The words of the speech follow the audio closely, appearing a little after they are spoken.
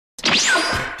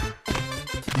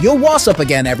Yo, what's up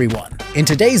again, everyone? In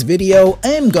today's video,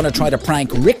 I'm gonna try to prank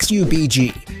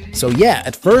RixUBG. So yeah,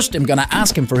 at first I'm gonna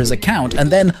ask him for his account and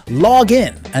then log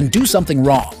in and do something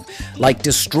wrong, like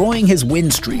destroying his win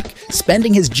streak,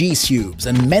 spending his gcubes,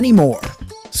 and many more.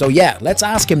 So yeah, let's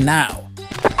ask him now.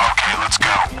 Okay, let's go.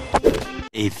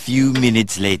 A few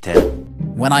minutes later.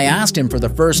 When I asked him for the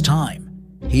first time,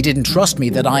 he didn't trust me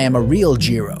that I am a real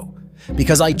Gero,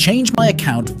 because I changed my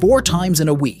account 4 times in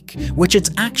a week, which it's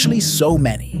actually so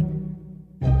many.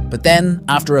 But then,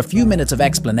 after a few minutes of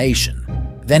explanation,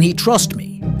 then he trusted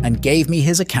me and gave me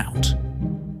his account.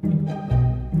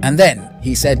 And then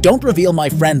he said, don't reveal my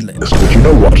friend list. But you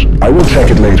know what? I will check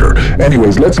it later.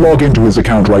 Anyways, let's log into his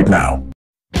account right now.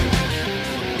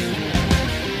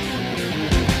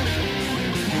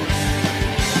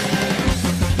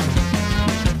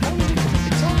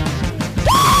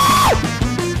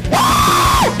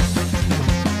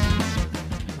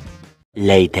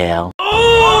 Later.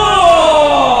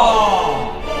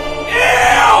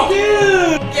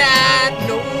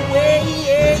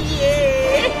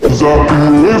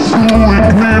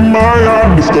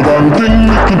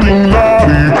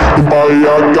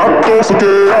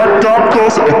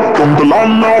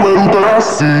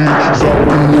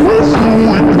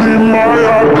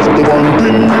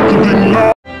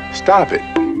 Stop it.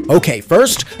 Okay,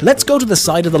 first, let's go to the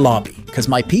side of the lobby, because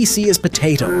my PC is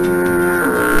potato.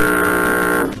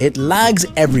 It lags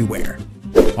everywhere.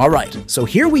 Alright, so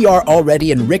here we are already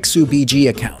in RixUBG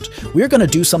account. We're gonna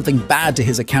do something bad to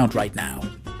his account right now.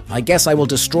 I guess I will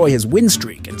destroy his win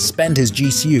streak and spend his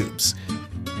gcubes.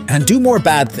 And do more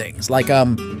bad things, like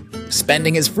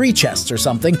spending his free chests or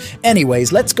something.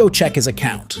 Anyways, let's go check his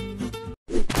account.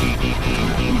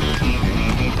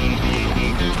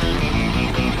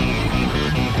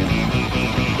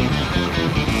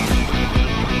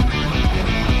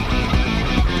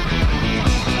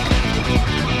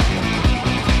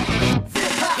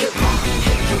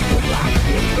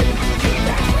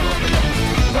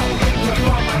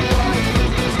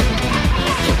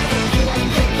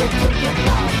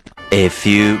 A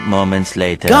few moments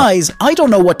later. Guys, I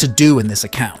don't know what to do in this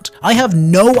account. I have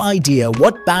no idea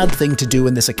what bad thing to do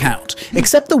in this account,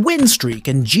 except the win streak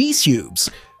and gcubes.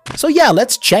 So yeah,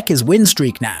 let's check his win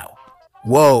streak now.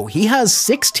 Whoa, he has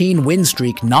 16 win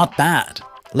streak, not bad.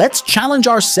 Let's challenge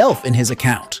ourselves in his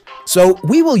account. So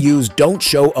we will use don't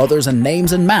show others and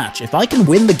names and match. If I can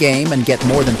win the game and get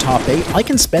more than top 8, I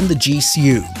can spend the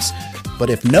gcubes. But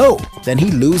if no, then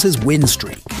he loses win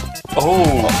streak.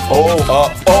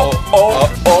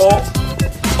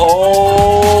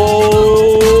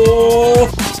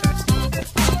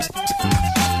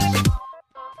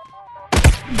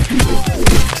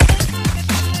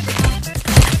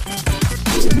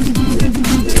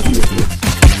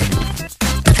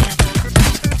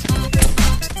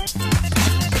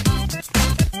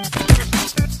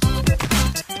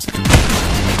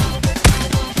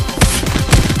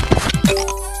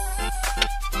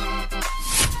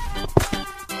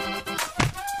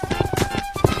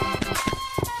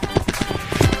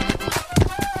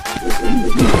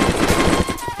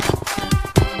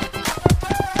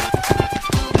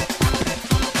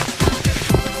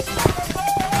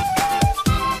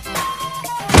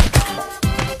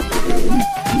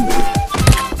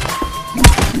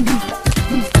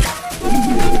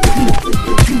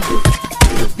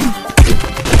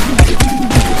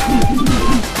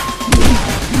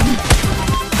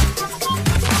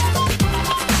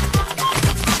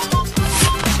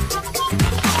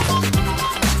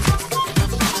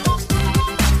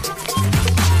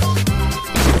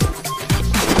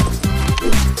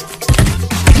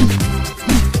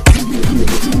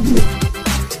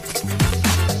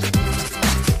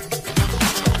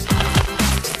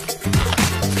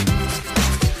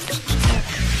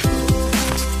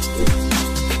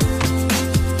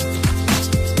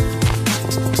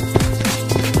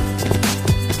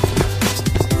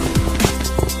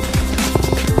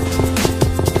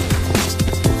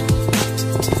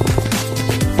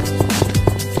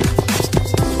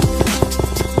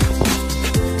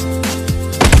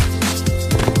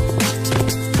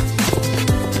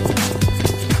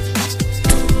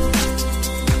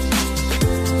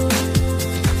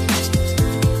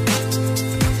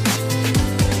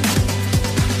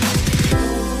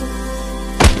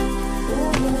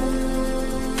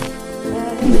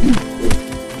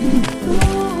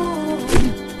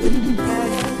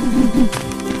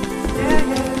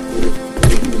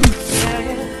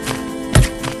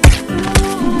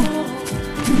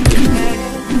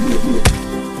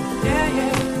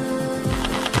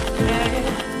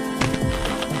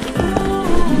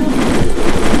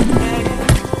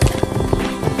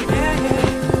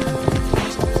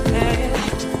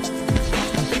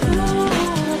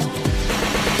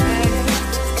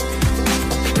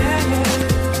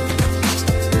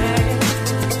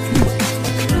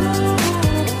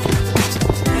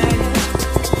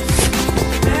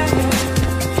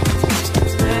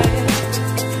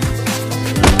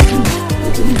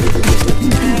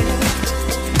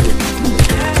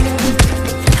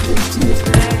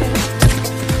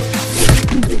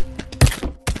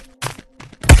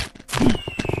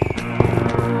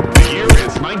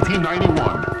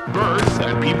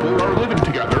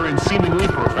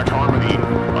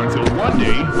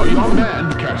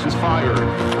 flashes fired.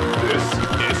 This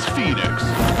is Phoenix.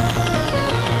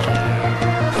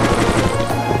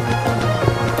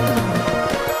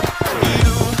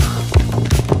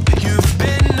 You've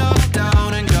been knocked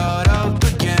down and got up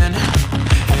again.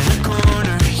 In the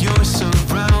corner, you're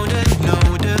surrounded,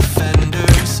 no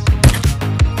defenders.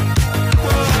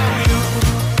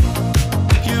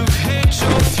 You've hid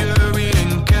your fury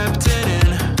and kept it in.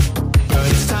 But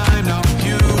it's time now,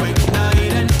 you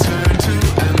ignite and turn to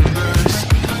embers.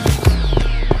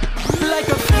 Like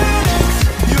a phoenix,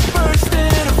 you burst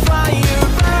in a fire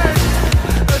burn.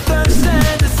 A thirst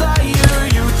and desire,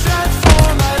 you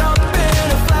transform right up in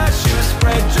a flash. You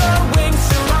spread your wings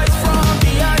to rise from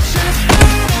the ashes.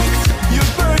 Phoenix, you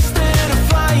burst in a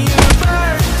fire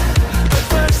burn. A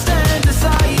thirst and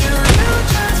desire, you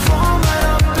transform right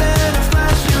up in a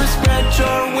flash. You spread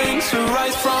your wings to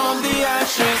rise from the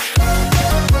ashes.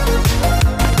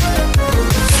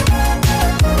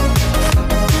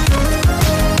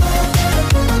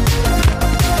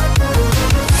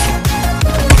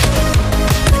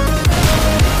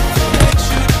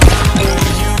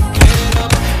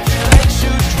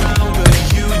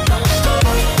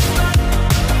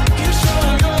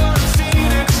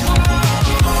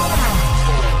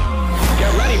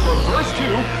 Get ready for verse 2,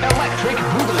 Electric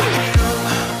Boogaloo.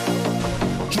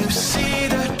 You see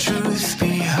the truth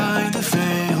behind the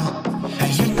veil,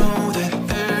 and you know that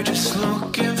they're just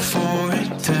looking for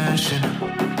attention.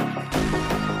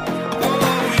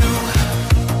 Oh, you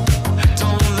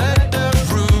don't let the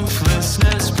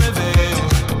ruthlessness prevail.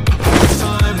 It's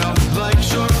time now, light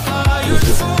your fire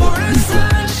for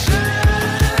ascension.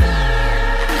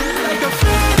 Like a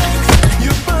phoenix,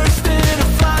 you burst in a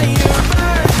fire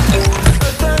burn.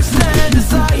 A thirst and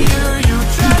desire, you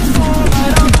transform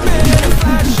right up in a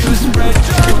flash. You spread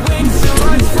your wings to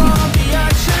rise from the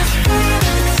ashes.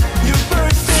 Phoenix, you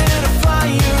burst in a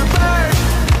fire burn.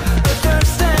 A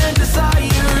thirst and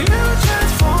desire, you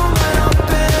transform right up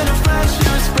in a flash.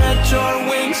 You spread your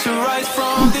wings to rise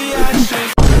from the ashes.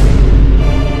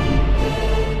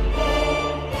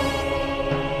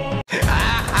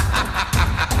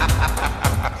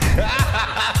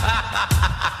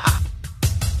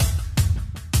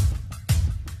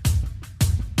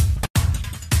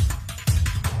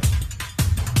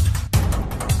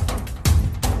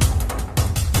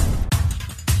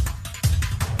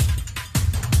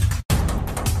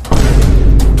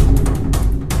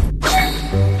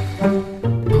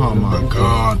 Oh my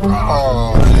god, bro.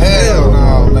 Oh, hell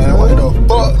no, man. What the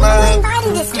fuck, man?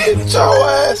 Get your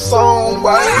ass on,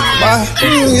 boy.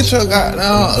 You get your goddamn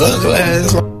ugly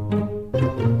ass on.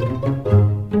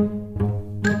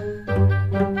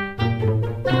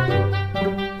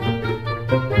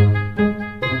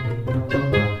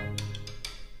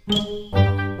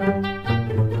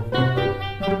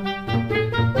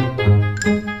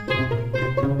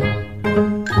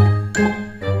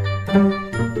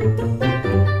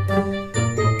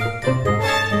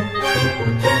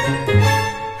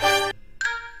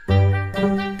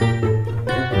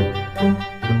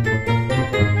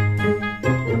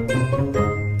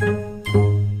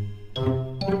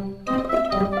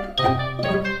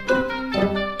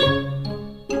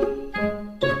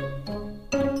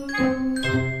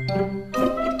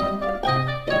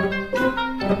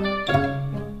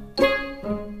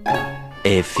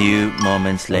 A few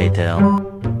moments later.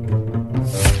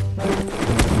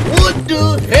 What the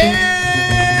hell?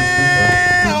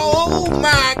 Oh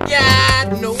my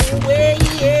god, no.